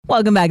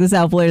Welcome back to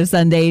South Florida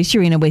Sunday.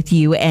 Sharina with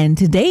you. And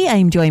today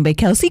I'm joined by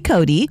Kelsey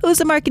Cody, who's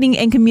the Marketing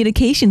and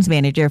Communications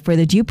Manager for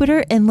the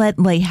Jupiter Inlet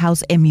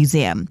Lighthouse and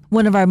Museum,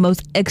 one of our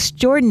most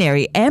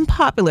extraordinary and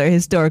popular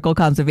historical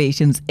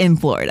conservations in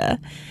Florida.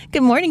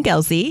 Good morning,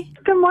 Kelsey.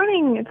 Good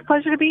morning. It's a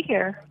pleasure to be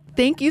here.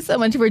 Thank you so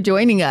much for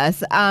joining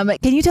us. Can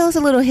you tell us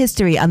a little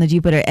history on the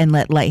Jupiter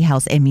Inlet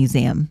Lighthouse and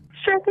Museum?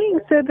 Sure thing.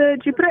 So the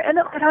Jupiter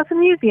Inlet Lighthouse and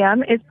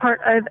Museum is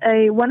part of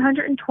a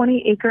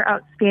 120-acre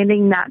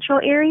outstanding natural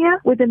area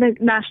within the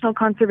National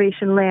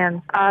Conservation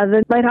Lands.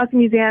 The Lighthouse and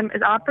Museum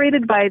is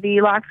operated by the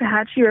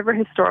Loxahatchee River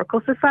Historical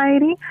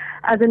Society.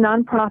 As a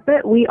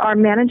nonprofit, we are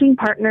managing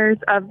partners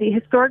of the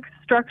historic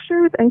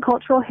structures and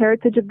cultural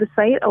heritage of the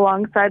site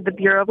alongside the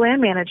Bureau of Land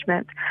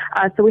Management.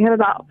 So we have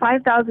about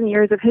 5,000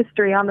 years of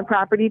history on the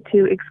property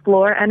to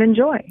explore and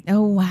enjoy.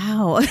 Oh,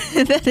 wow.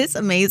 That is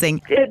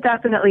amazing. It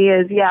definitely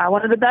is, yeah.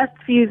 One of the best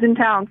views in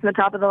town from the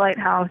top of the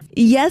lighthouse.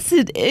 Yes,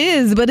 it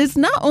is. But it's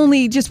not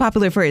only just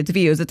popular for its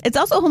views. It's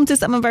also home to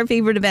some of our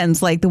favorite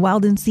events like the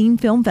Wild and Scene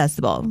Film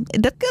Festival.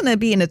 That's going to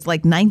be in its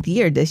 9th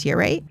year this year,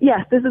 right?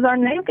 Yes, this is our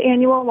 9th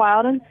annual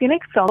Wild and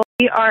Scenic Film.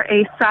 We are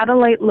a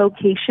satellite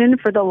location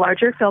for the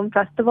larger film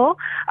festival.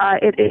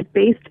 It is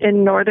based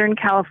in Northern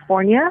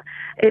California.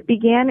 It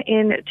began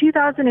in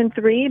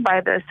 2003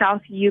 by the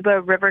South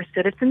Yuba River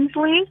Citizens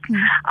League.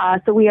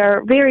 So we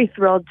are very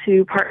thrilled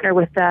to partner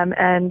with them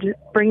and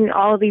bring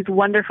all of these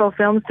wonderful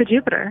films to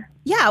Jupiter.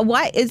 Yeah,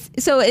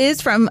 so it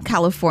is from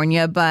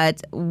California,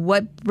 but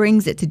what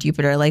brings it to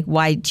Jupiter?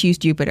 Why choose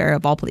Jupiter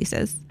of all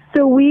places?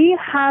 So we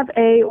have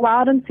a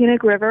wild and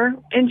scenic river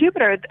in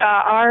Jupiter.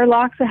 Our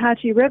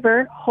Loxahatchee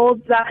River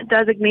holds that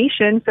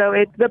designation, so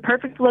it's the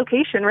perfect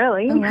location,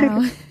 really. Oh,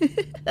 wow.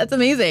 That's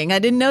amazing. I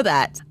didn't know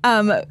that.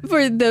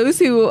 For those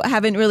who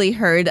haven't really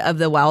heard of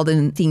the Wild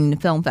and Scene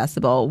Film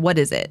Festival, what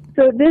is it?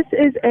 So this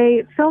is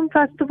a film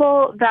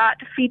festival that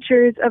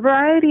features a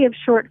variety of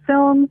short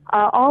films,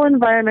 all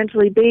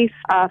environmentally based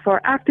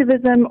for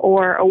activism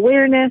or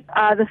awareness.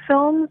 The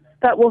films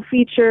that will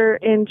feature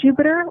in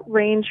Jupiter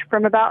range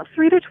from about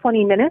 3 to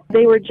 20 minutes.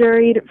 They were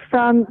juried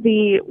from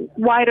the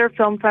wider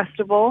film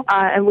festival,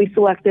 and we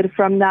selected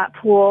from that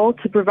pool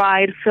to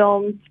provide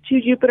films to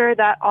Jupiter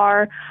that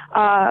are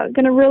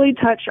going to really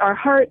touch our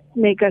hearts,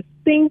 make us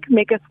think,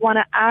 make us want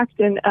to act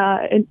and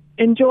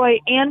enjoy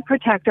and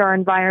protect our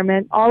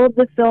environment. All of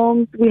the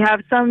films, we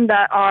have some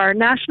that are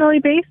nationally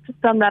based,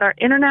 some that are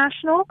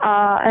international,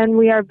 and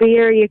we are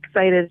very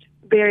excited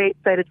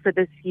for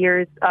this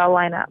year's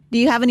lineup. Do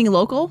you have any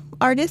local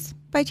artists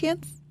by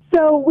chance?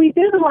 So we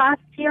did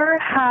last year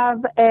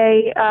have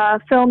a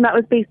film that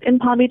was based in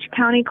Palm Beach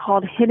County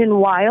called Hidden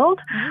Wild.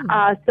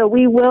 So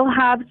we will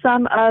have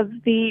some of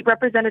the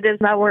representatives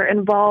that were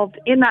involved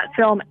in that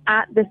film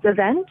at this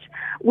event.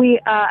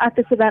 We, at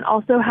this event,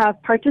 also have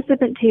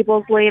participant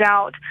tables laid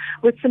out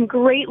with some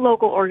great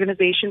local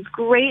organizations,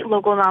 great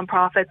local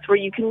nonprofits where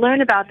you can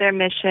learn about their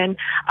mission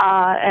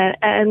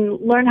and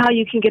learn how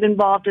you can get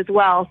involved as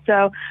well.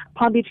 So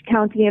Palm Beach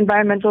County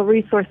Environmental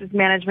Resources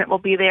Management will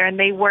be there, and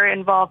they were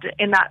involved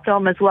in that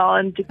film as well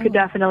and could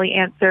definitely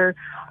answer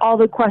all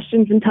the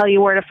questions and tell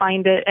you where to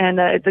find it, and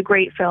it's a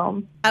great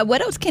film. What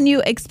else can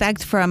you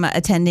expect from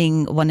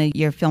attending one of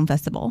your film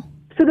festival?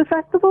 So the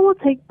festival will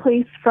take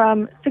place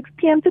from 6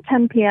 p.m. to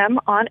 10 p.m.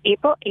 on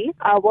April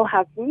 8th. We'll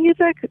have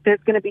music.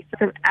 There's going to be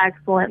some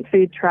excellent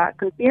food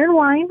trucks, beer and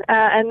wine,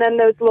 and then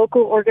those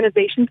local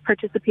organizations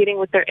participating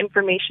with their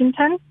information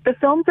tents. The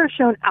films are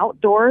shown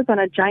outdoors on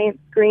a giant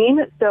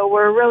screen, so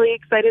we're really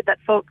excited that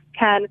folks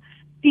can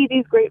see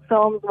these great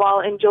films while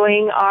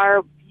enjoying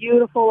our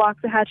beautiful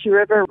Loxahatchee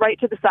River right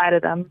to the side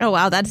of them. Oh,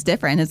 wow, that's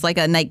different. It's like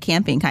a night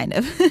camping kind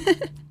of.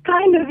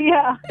 Kind of,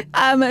 yeah.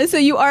 So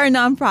you are a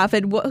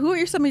nonprofit. Who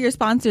are some of your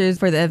sponsors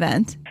for the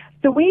event?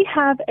 So we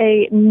have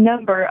a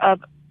number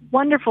of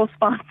wonderful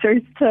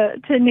sponsors to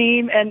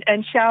name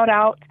and shout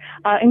out,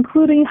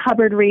 including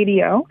Hubbard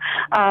Radio.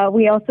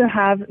 We also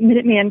have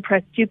Minuteman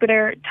Press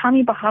Jupiter,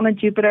 Tommy Bahama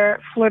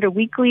Jupiter, Florida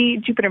Weekly,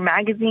 Jupiter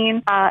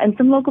Magazine, and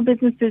some local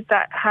businesses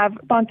that have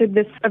sponsored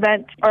this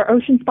event. Our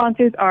ocean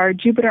sponsors are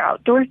Jupiter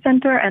Outdoor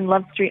Center and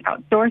Love Street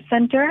Outdoor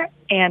Center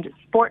and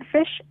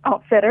Sportfish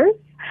Outfitters.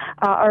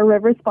 Our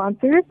river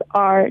sponsors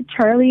are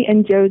Charlie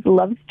and Joe's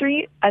Love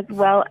Street, as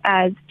well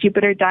as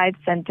Jupiter Dive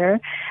Center.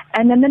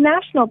 And then the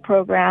national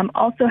program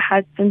also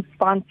has some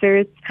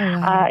sponsors.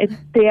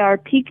 They are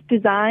Peak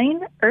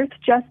Design, Earth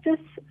Justice,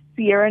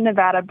 Sierra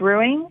Nevada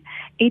Brewing,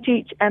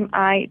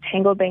 HHMI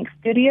Tangle Bank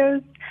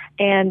Studios,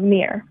 and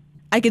Mir.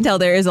 I can tell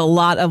there is a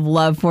lot of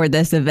love for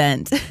this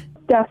event.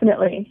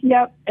 Definitely.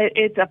 Yep.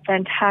 It's a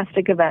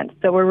fantastic event.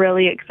 So we're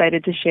really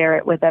excited to share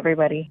it with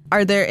everybody.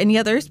 Are there any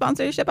other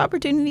sponsorship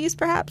opportunities,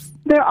 perhaps?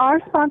 There are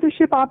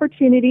sponsorship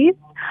opportunities.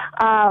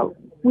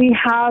 We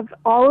have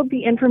all of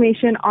the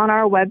information on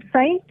our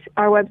website.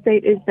 Our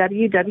website is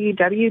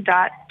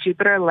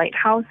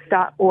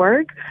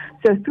www.jupiterlighthouse.org.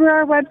 So through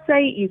our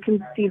website, you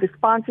can see the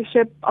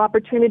sponsorship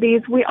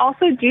opportunities. We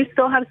also do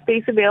still have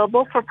space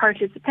available for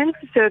participants.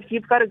 So if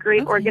you've got a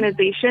great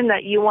organization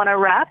that you want to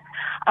rep,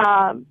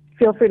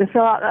 feel free to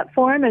fill out that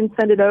form and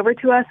send it over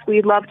to us.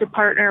 We'd love to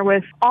partner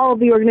with all of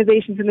the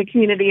organizations in the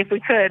community if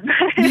we could.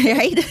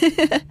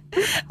 Right?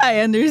 I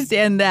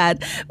understand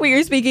that. We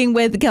are speaking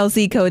with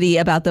Kelsey Cody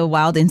about the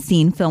Wild and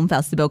Scene Film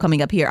Festival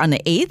coming up here on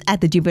the 8th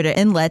at the Jupiter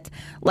Inlet,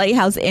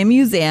 Lighthouse and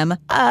Museum.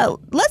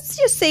 Let's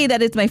just say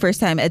that it's my first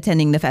time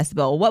attending the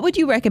festival. What would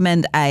you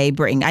recommend I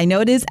bring? I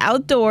know it is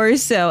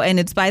outdoors, and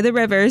it's by the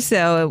river,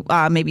 so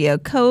maybe a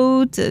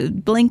coat,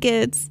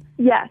 blankets.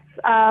 Yes,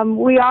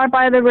 we are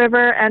by the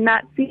river, and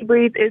that sea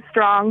breeze is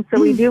strong,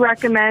 so we do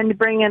recommend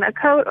bringing a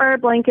coat or a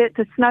blanket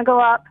to snuggle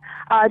up,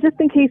 just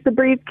in case the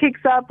breeze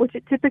kicks up, which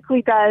it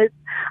typically does.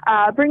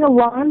 Bring a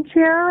lawn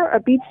chair, a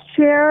beach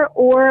chair,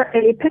 or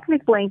a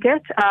picnic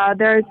blanket.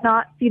 There is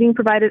not seating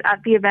provided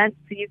at the event,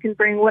 so you can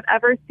bring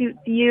whatever suits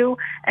you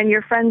and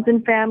your friends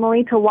and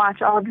family to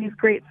watch all of these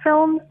great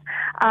films.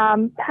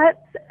 Pets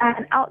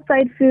and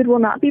outside food will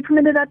not be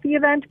permitted at the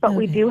event, but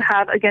we do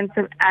have, again,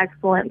 some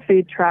excellent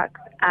food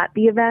trucks at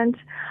the event,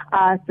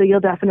 so you'll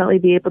definitely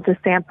be able to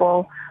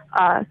sample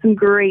some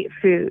great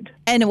food.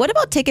 And what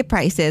about ticket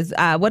prices?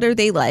 What are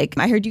they like?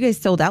 I heard you guys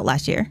sold out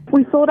last year.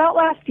 We sold out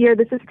last year.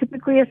 This is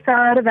typically a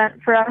sellout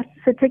event for us.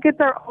 So tickets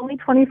are only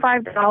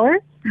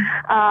 $25.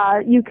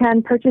 You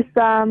can purchase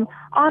them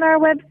on our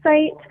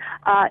website,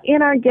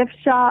 in our gift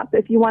shop.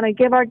 If you want to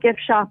give our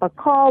gift shop a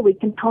call, we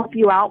can help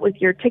you out with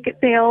your ticket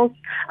sales.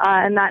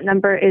 And that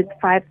number is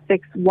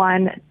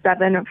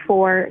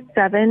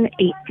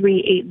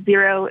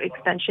 561-747-8380,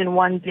 extension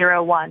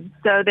 101.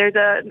 So there's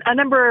a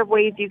number of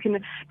ways you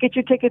can get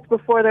your tickets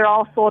before they're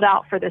all sold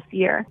out for this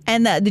year.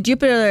 And the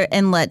Jupiter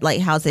Inlet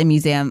Lighthouse and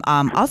Museum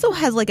also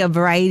has like a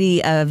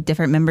variety of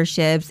different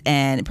memberships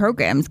and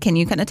programs. Can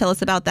you kind of tell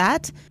us about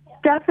that?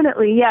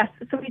 Definitely, yes.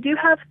 So we do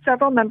have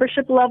several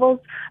membership levels,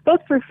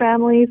 both for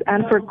families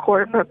and for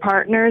corporate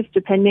partners,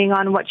 depending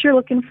on what you're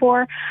looking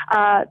for.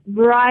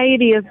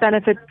 Variety of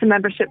benefits to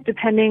membership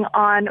depending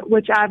on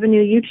which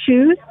avenue you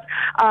choose.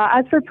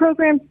 As for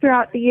programs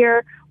throughout the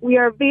year, we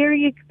are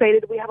very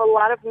excited. We have a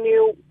lot of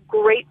new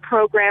great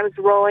programs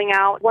rolling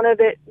out, one of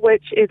it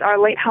which is our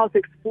Lighthouse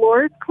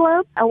Explorers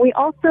Club. And we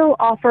also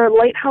offer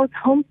Lighthouse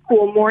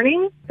Homeschool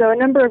Mornings, so a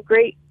number of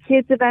great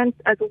kids events,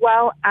 as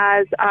well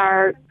as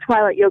our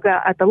Twilight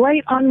Yoga at the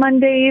Light on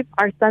Mondays,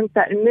 our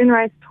Sunset and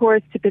Moonrise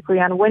tours typically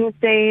on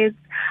Wednesdays,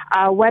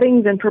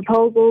 weddings and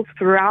proposals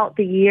throughout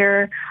the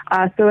year.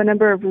 So a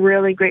number of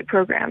really great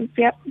programs.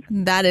 Yep.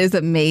 That is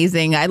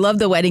amazing. I love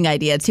the wedding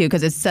idea too,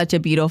 because it's such a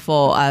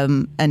beautiful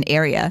an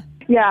area.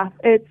 Yeah,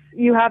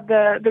 you have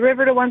the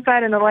river to one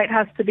side and the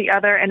lighthouse to the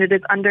other, and it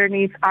is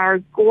underneath our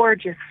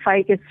gorgeous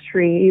ficus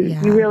tree.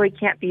 You really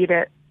can't beat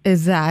it.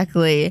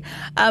 Exactly.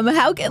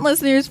 How can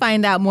listeners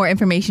find out more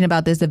information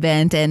about this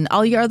event and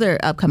all your other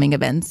upcoming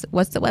events?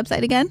 What's the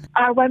website again?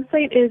 Our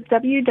website is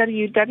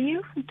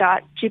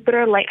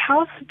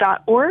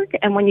www.jupiterlighthouse.org.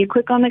 And when you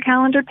click on the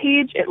calendar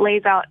page, it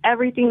lays out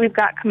everything we've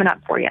got coming up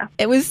for you.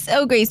 It was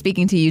so great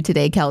speaking to you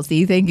today,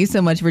 Kelsey. Thank you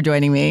so much for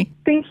joining me.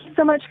 Thank you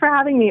so much for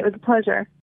having me. It was a pleasure.